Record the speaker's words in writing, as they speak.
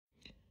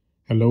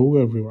Hello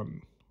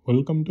everyone,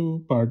 welcome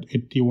to part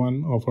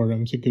 81 of our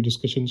MCQ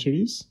discussion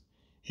series.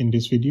 In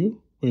this video,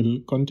 we'll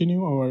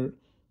continue our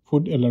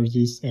food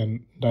allergies and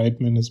diet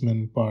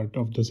management part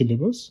of the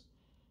syllabus.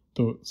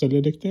 तो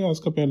चलिए देखते हैं आज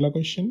का पहला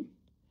question.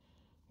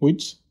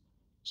 Which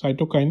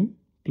cytokine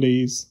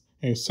plays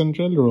a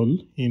central role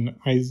in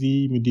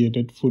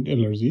IgE-mediated food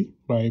allergy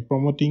by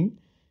promoting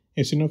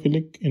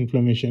eosinophilic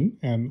inflammation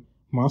and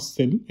mast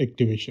cell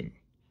activation?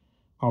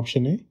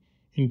 Option A,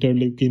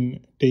 interleukin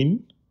 10.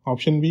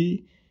 Option B,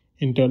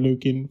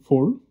 interleukin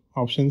 4.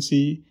 Option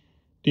C,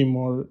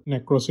 tumor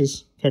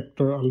necrosis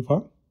factor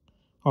alpha.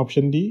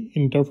 Option D,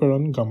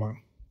 interferon gamma.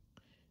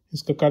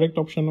 इसका correct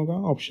option होगा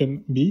option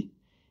B,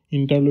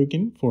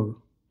 interleukin 4.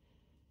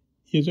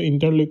 ये जो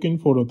interleukin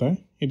 4 होता है,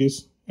 it is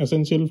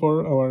essential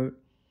for our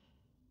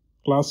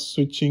class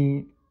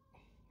switching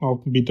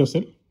off beta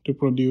cell to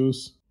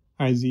produce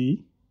IgE.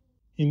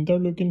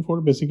 Interleukin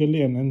 4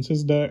 basically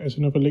enhances the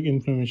eosinophilic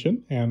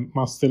inflammation and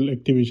mast cell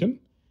activation,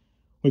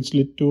 which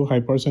lead to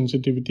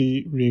hypersensitivity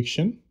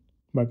reaction.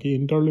 बाकी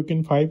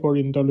interleukin 5 और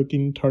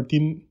interleukin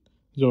 13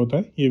 जो होता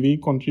है ये भी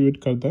contribute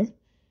करता है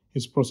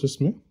इस प्रोसेस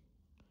में.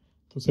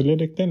 तो चलिए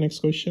देखते हैं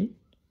next question.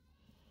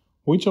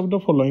 Which of the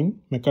following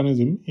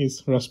mechanism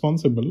is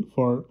responsible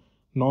for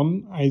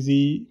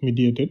non-IgE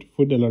mediated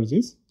food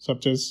allergies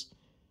such as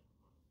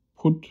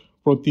food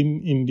protein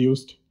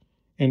induced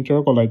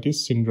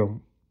enterocolitis syndrome?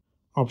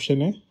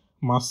 Option A,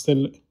 mast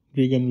cell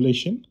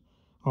degranulation.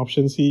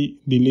 Option C,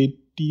 delayed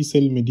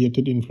T-cell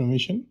mediated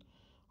inflammation.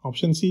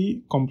 Option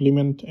C,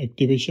 complement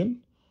activation.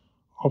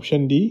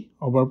 Option D,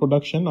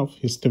 overproduction of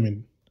histamine.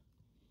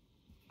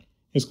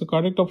 इसका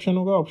correct option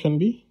होगा option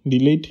B,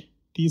 delayed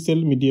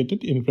T-cell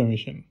mediated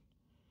inflammation.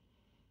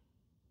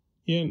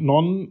 ये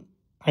non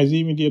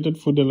IgE mediated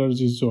food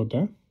allergies जो होता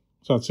है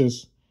such as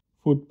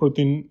food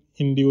protein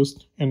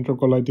induced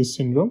enterocolitis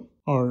syndrome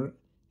or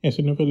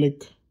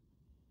eosinophilic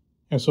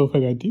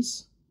esophagitis,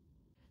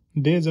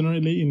 they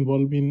generally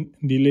involve in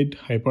delayed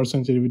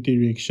hypersensitivity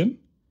reaction.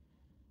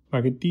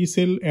 बाकी T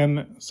cell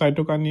and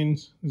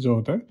cytokines जो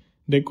होता है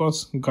they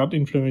cause gut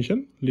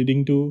inflammation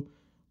leading to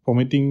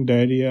vomiting,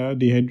 diarrhea,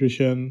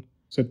 dehydration,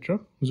 etc.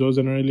 जो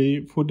generally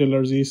food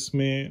allergies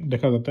में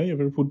देखा जाता है या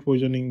फिर food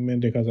poisoning में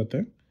देखा जाता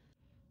है.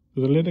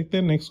 तो चलिए देखते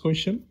हैं next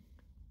question.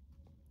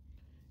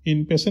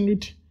 In patient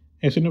with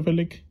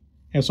eosinophilic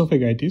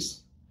esophagitis,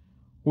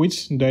 which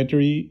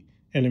dietary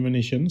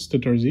elimination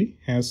strategy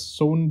has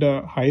shown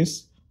the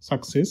highest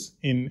success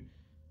in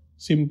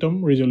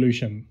symptom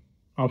resolution?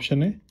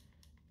 Option A,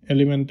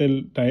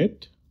 elemental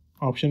diet.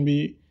 Option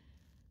B,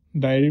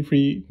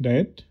 dairy-free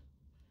diet.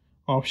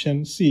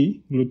 Option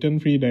C,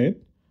 gluten-free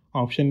diet.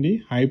 Option D,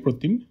 high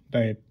protein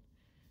diet.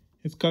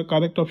 इसका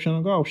correct option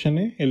होगा option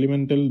A,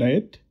 elemental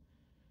diet,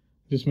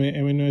 जिसमें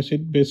amino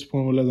acid based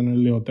formula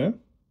generally होता है.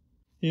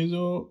 ये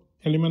जो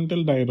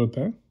elemental diet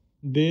होता है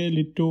they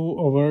lead to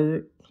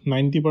over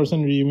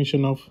 90%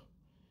 remission of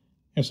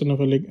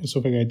eosinophilic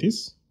esophagitis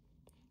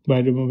by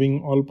removing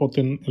all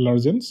potent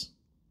allergens.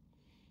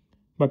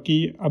 बाकी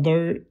other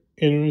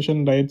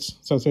elimination diets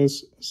such as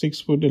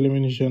 6 food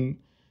elimination,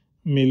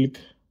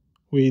 milk,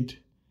 wheat,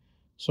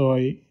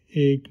 soy,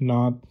 egg,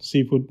 nut,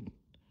 seafood,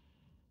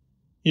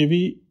 ये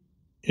भी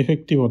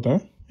effective होता है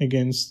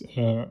अगेंस्ट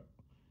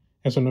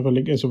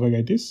eosinophilic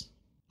esophagitis.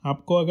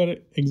 आपको अगर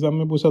exam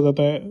में पूछा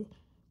जाता है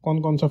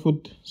कौन कौन सा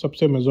फूड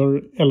सबसे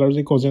मेजर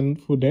एलर्जी कॉजन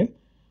फूड है,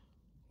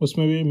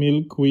 उसमें भी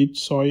मिल्क, व्हीट,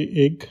 सोय,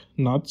 एग,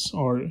 नट्स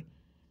और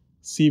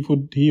सी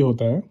फूड ही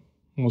होता है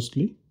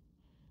मोस्टली.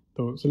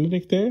 तो चलिए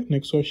देखते हैं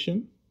next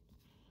question.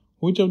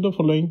 Which of the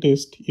following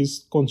test is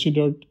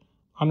considered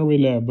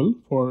unreliable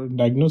for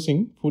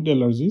diagnosing food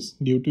allergies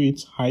due to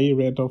it's high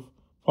rate of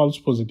false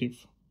positive?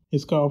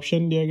 इसका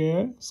ऑप्शन दिया गया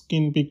है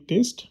skin pick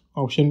test.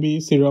 Option B,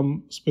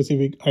 serum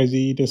specific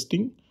IgE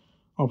testing.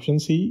 Option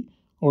C,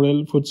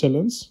 oral food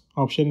challenge.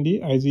 Option D,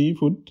 IgE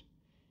food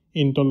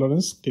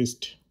intolerance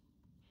test.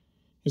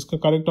 इसका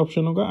correct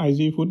option होगा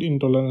IgE food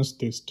intolerance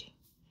test.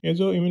 ये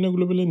जो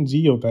immunoglobulin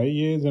G होता है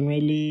ये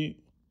जनरली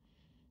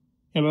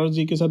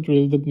एलर्जी के साथ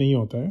रिलेटेड नहीं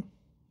होता है,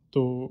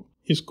 तो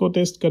इसको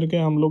टेस्ट करके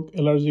हम लोग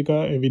एलर्जी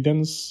का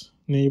एविडेंस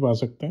नहीं पा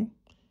सकते हैं,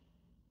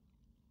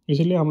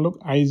 इसलिए हम लोग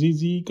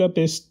IgG का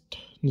टेस्ट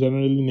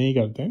जनरली नहीं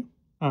करते हैं.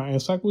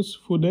 ऐसा कुछ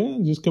फूड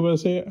है जिसके वजह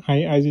से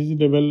हाई IgG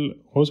लेवल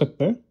हो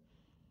सकता है.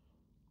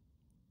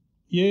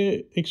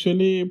 ये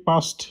एक्चुअली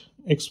पास्ट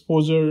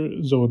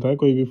एक्सपोजर जो होता है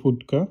कोई भी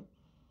फूड का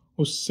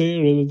उससे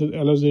रिलेटेड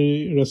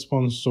एलर्जी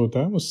रिस्पॉन्स जो होता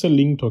है उससे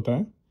लिंक्ड होता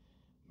है.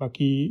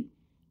 बाकी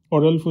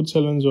ओरल फूड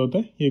चैलेंज जो होता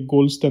है ये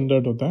गोल्ड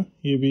स्टैंडर्ड होता है,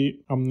 ये भी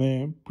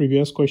हमने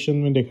प्रीवियस क्वेश्चन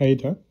में देखा ही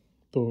था.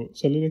 तो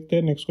चलिए देखते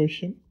हैं next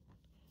question.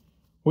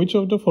 Which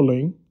of the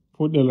following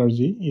food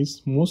allergy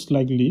is most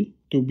likely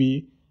to be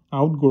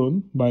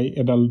outgrown bye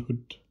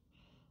adulthood?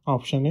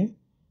 Option A,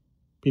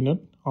 peanut.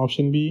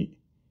 Option B,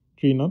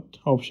 tree nut.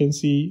 Option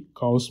C,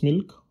 cows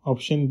milk.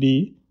 Option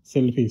D,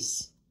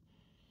 shellfish.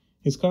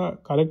 इसका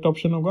correct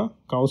option होगा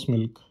cows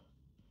milk.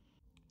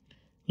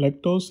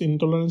 Lactose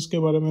intolerance के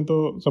बारे में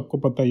तो सबको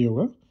पता ही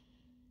होगा.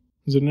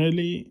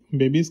 Generally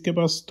babies के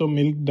पास तो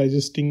मिल्क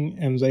डाइजेस्टिंग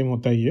एंजाइम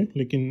होता ही है,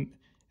 लेकिन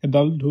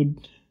एडल्टहुड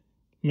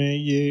में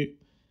ये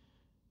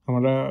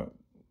हमारा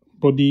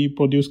बॉडी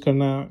प्रोड्यूस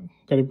करना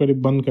करीब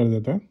करीब बंद कर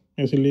देता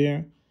है। इसलिए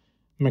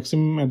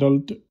maximum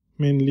adult,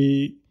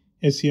 mainly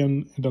Asian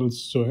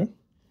adults जो है,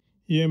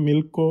 ये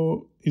मिल्क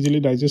को इजीली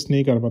डाइजेस्ट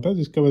नहीं कर पाता,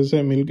 जिसकी वजह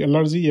से मिल्क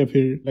एलर्जी या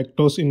फिर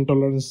लैक्टोज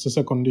इंटॉलरेंस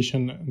जैसा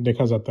कंडीशन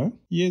देखा जाता है।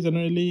 ये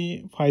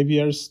जनरली 5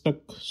 years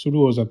तक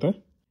शुरू हो जाता है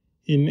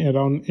in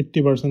around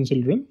 80%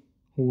 children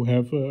who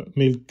have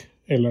milk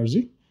allergy.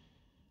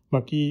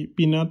 बाकी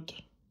पीनट,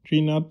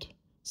 ट्री नट,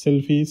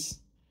 सेल्फिश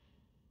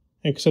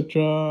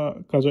एक्सेट्रा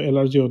का जो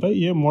एलर्जी होता है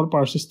ये मोर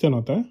परसिस्टेंट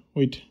होता है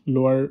विथ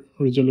लोअर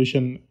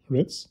रिजोल्यूशन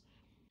रेट्स।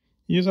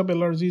 ये सब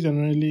एलर्जी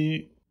जनरली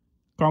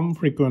कम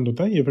फ्रीक्वेंट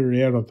होता है या फिर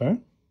रेयर होता है।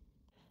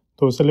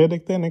 तो चलिए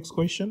देखते हैं next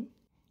question.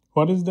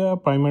 What is the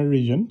primary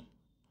reason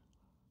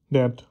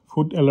that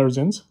food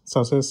allergens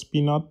such as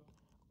peanut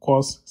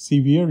cause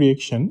severe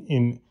reaction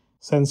in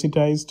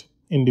sensitised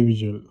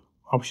individual?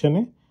 Option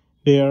A,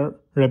 they are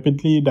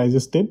rapidly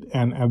digested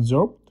and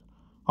absorbed.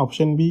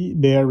 Option B,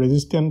 they are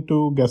resistant to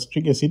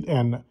gastric acid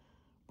and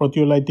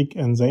proteolytic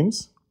enzymes.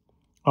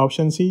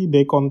 Option C,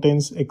 they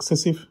contains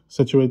excessive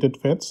saturated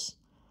fats.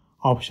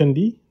 Option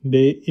D,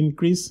 they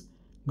increase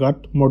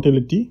gut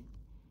motility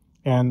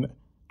and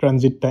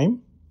transit time.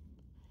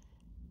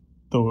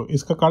 तो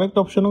इसका correct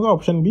option होगा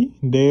option B,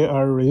 they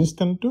are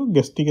resistant to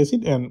gastric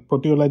acid and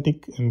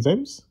proteolytic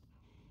enzymes.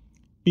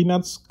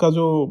 Peanuts का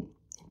जो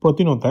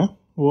protein होता है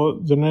वो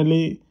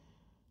generally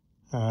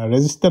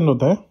resistant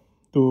होता है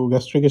to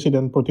gastric acid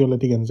and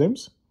proteolytic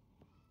enzymes.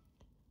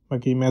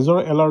 बाकी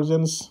major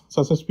allergens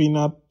such as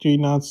peanut, tree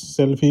nuts,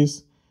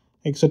 shellfish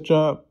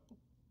etcetera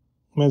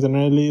में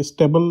जनरली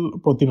स्टेबल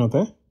प्रोटीन होता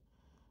है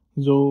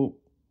जो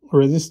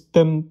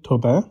रेजिस्टेंट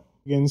होता है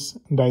against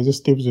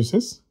digestive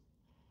disease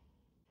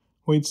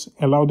which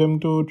allow them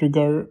to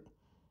trigger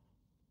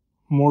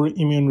more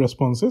immune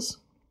responses.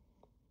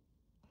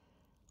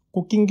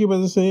 Cooking की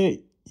वजह से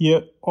ये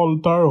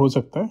ऑल्टर हो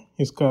सकता है,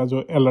 इसका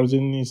जो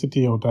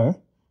एलर्जेनिसिटी होता है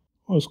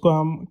उसको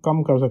हम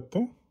कम कर सकते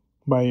हैं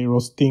बाय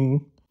रोस्टिंग,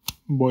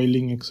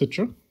 बॉइलिंग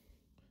एक्सेट्रा।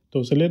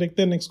 तो चलिए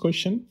देखते हैं next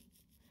question.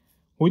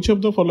 Which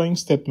of the following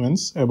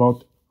statements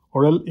about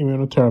oral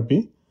immunotherapy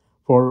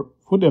for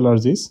food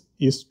allergies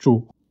is true?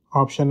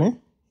 Option A,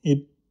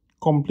 it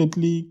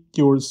completely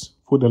cures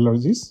food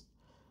allergies.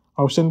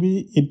 Option B,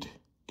 it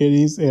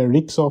carries a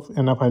risk of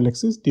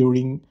anaphylaxis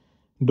during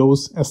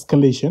dose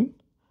escalation.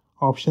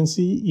 Option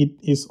C,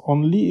 it is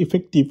only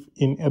effective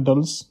in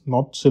adults,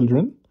 not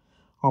children.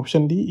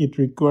 Option D, it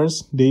requires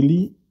daily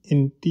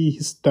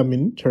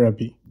antihistamine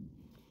therapy.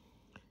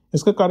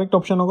 इसका correct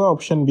option होगा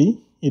option B,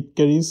 it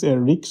carries a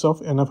risk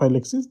of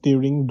anaphylaxis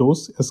during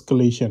dose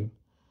escalation.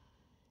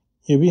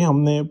 ये भी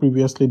हमने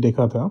previously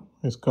देखा था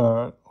इसका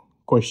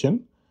question.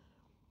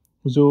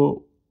 जो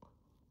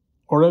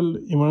oral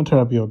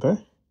immunotherapy होता है,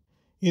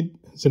 it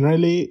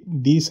generally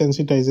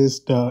desensitizes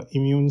the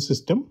immune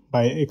system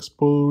by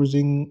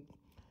exposing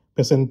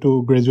patient to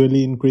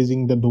gradually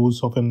increasing the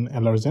dose of an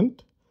allergen.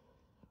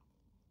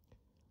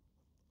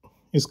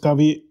 इसका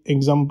भी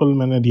एग्जाम्पल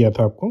मैंने दिया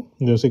था आपको,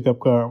 जैसे कि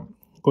आपका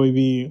कोई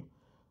भी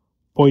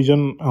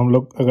पॉइजन हम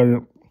लोग अगर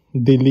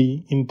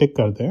डेली इनटेक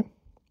करते हैं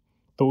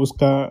तो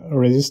उसका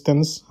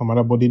रेजिस्टेंस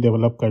हमारा बॉडी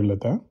डेवलप कर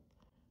लेता है।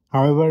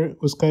 हाउएवर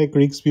उसका एक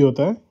रिस्क भी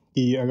होता है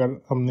कि अगर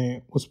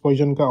हमने उस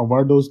पॉइजन का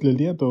ओवरडोज ले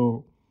लिया तो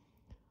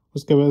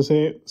उसके वजह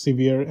से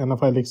सीवियर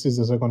एनाफाइलेक्सिस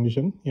जैसा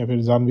कंडीशन या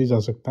फिर जान भी जा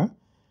सकता है,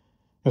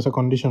 ऐसा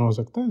कंडीशन हो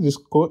सकता है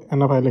जिसको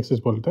एनाफाइलेक्सिस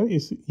बोलता है।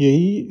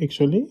 यही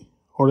एक्चुअली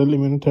ओरल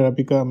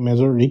इम्यूनोथेरेपी का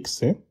मेजर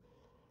रिस्क है।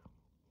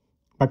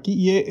 बाकी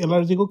ये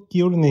एलर्जी को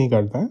क्योर नहीं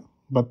करता है,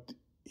 but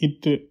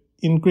it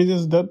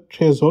increases the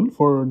threshold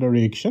for the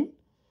reaction.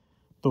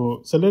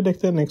 तो चलिए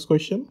देखते हैं next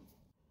question.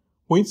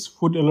 Which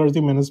food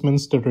allergy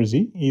management strategy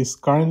is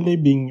currently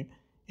being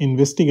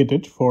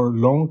investigated for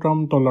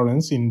long-term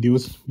tolerance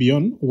induced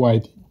beyond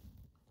YT?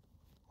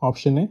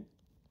 Option A,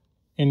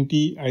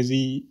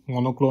 anti-IgE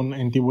monoclonal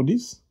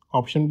antibodies.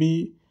 Option B,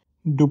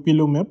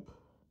 dupilumab,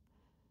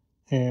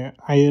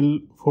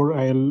 IL-4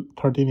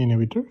 IL-13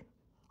 inhibitor.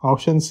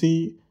 Option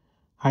C,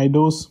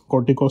 high-dose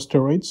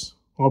corticosteroids.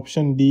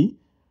 Option D,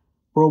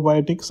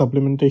 probiotic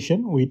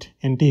supplementation with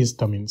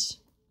antihistamines.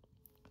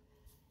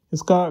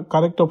 इसका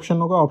correct option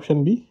होगा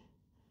option B,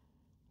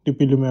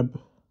 dupilumab,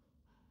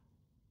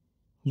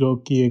 जो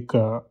कि एक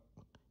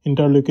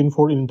interleukin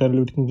 4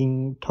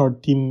 interleukin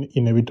 13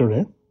 inhibitor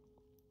है।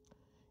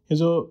 ये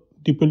जो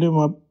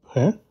dupilumab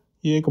है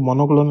ये एक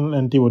मोनोक्लोनल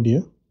एंटीबॉडी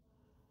है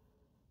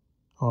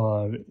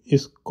और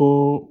इसको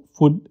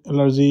फूड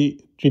एलर्जी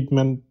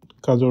ट्रीटमेंट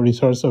का जो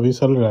रिसर्च अभी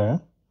चल रहा है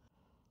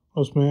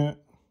उसमें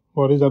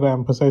बहुत ही ज़्यादा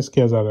एम्फसाइज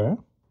किया जा रहा है।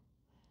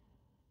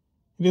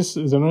 It is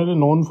generally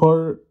known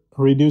for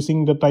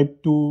reducing the type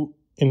 2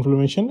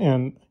 inflammation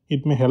and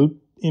it may help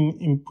in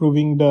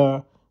improving the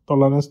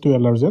tolerance to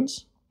allergens.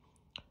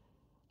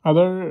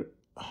 Other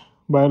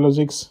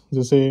biologics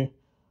जैसे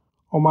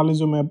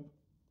omalizumab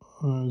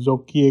जो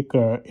कि एक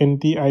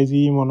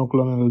anti-IgE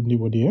monoclonal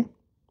antibody है,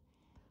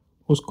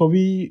 उसको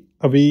भी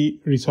अभी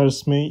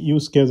रिसर्च में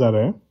यूज़ किया जा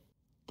रहा है,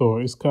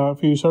 तो इसका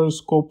फ्यूचर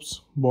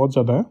स्कोप्स बहुत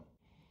ज़्यादा है।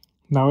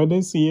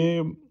 नाउअडेज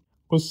ये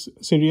कुछ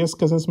सीरियस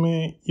केसेस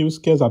में यूज़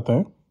किया जाता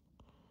है।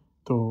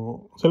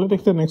 तो चलो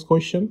देखते हैं next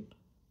question.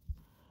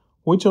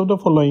 Which of the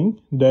following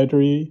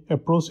dietary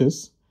approaches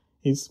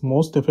is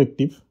most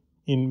effective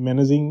in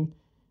managing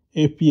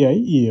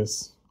APIES?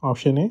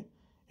 Option A,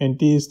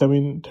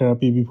 antihistamine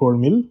therapy before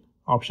meal.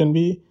 Option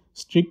B,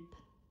 strict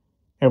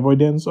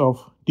avoidance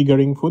of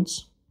triggering foods.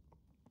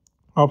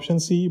 Option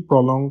C,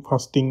 prolonged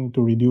fasting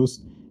to reduce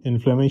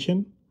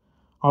inflammation.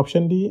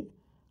 Option D,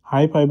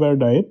 high fiber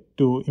diet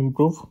to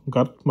improve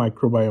gut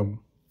microbiome.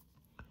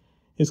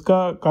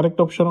 इसका correct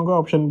option होगा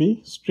option B,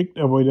 strict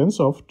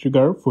avoidance of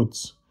trigger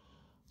foods.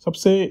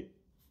 सबसे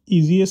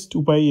easiest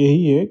उपाय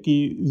यही है कि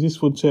जिस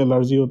food से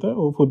allergy होता है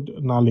वो फूड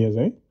ना लिया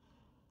जाए।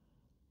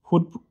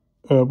 Food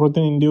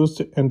protein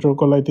induced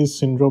enterocolitis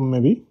syndrome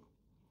में भी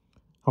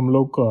हम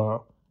लोग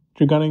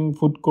ट्रिगरिंग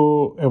फूड को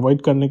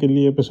अवॉइड करने के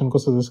लिए पेशेंट को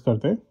सजेस्ट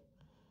करते हैं।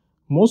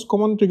 मोस्ट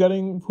कॉमन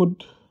ट्रिगरिंग फूड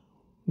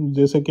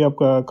जैसे कि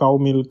आपका काउ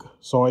मिल्क,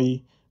 सोय,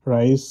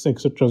 राइस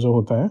एक्सेट्रा जो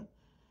होता है,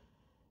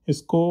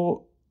 इसको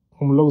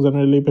हम लोग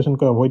जनरली पेशेंट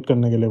को अवॉइड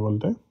करने के लिए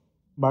बोलते हैं।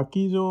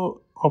 बाकी जो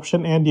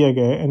ऑप्शन ए दिया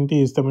गया है anti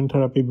histamine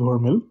therapy before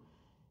meal,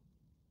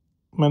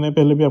 मैंने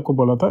पहले भी आपको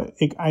बोला था,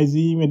 एक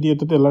आईजी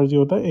मेडिएटेड एलर्जी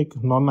होता है, एक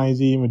नॉन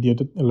आईजी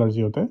मेडिएटेड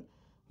एलर्जी होता है।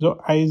 जो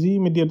आईजी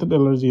मेडिएटेड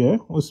एलर्जी है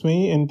उसमें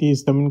ही एंटी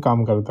हिस्टामिन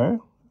काम करता है।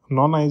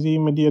 नॉन आईजी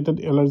मेडिएटेड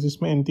एलर्जीज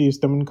में एंटी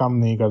हिस्टामिन काम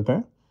नहीं करता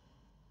है।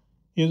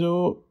 ये जो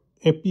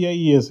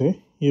APIES है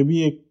ये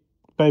भी एक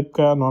टाइप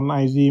का नॉन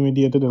आईजी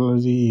मेडिएटेड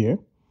एलर्जी ही है।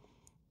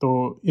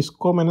 तो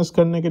इसको मैनेज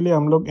करने के लिए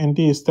हम लोग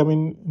एंटी हिस्टामिन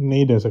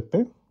नहीं दे सकते।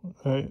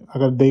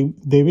 अगर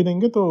दे भी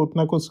देंगे तो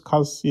उतना कुछ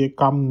खास ये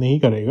काम नहीं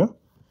करेगा।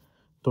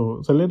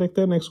 तो चलिए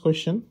देखते हैं next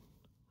question.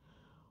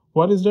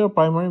 What is the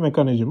primary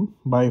mechanism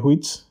by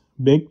which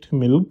baked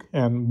milk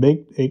and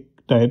baked egg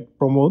diet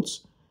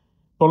promotes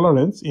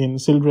tolerance in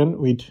children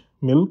with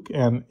milk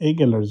and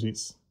egg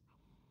allergies?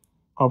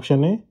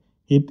 Option A,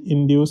 heat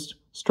induced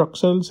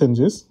structural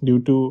changes due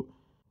to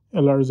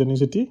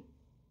एलर्जेनिसिटी.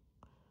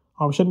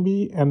 Option B,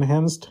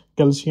 enhanced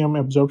calcium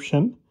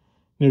absorption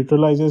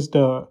neutralizes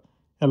the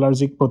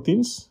allergic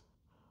proteins.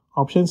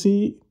 Option C,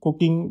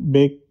 cooking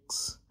breaks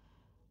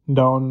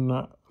down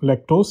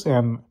lactose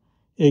and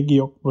egg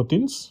yolk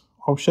proteins.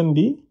 Option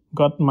D,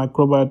 gut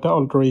microbiota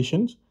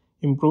alterations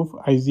improve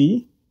IgE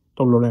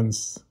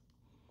tolerance.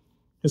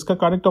 इसका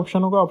correct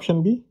option होगा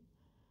option B,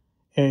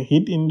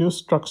 heat induced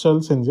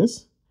structural changes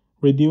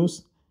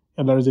reduce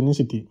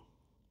एलर्जेनिसिटी।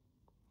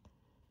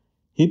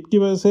 Heat की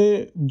वजह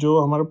से जो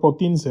हमारा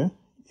proteins है,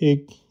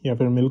 egg या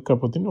फिर मिल्क का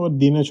प्रोटीन, वो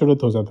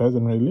डीनेचुरेट हो जाता है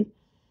जनरली,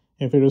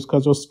 या फिर उसका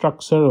जो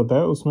स्ट्रक्चर होता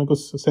है उसमें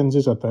कुछ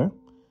चेंजेस आता है।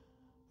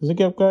 जैसे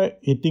कि आपका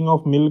हीटिंग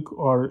ऑफ मिल्क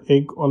और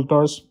egg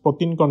alters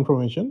protein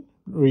conformation,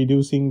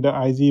 reducing the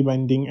IgE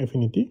binding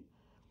affinity.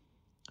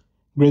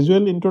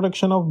 Gradual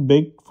introduction of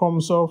baked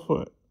forms of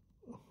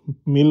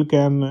milk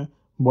and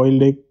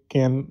boiled egg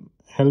can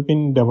help in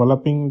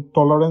developing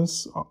tolerance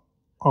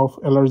of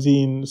allergy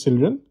in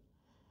children.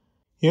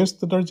 Yes,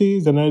 allergy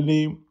generally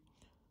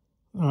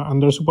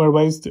under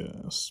supervised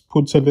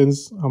food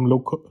challenge हम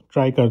लोग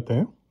try करते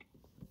हैं।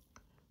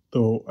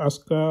 तो आज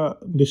का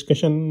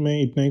discussion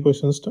में इतना ही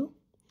questions था।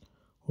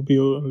 Hope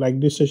you like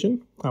this session.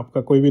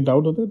 आपका कोई भी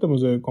डाउट होता है तो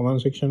मुझे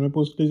कमेंट सेक्शन में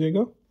पूछ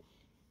लीजिएगा।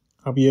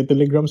 आप ये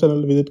टेलीग्राम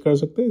चैनल विजिट कर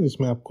सकते हैं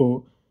जिसमें आपको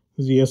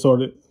GS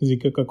और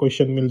GK का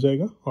क्वेश्चन मिल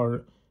जाएगा और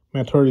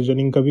मेथड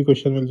रीजनिंग का भी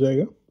क्वेश्चन मिल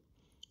जाएगा।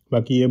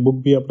 बाकी ये बुक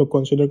भी आप लोग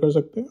कंसिडर कर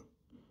सकते हैं।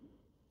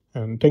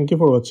 And thank you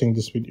for watching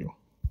this video.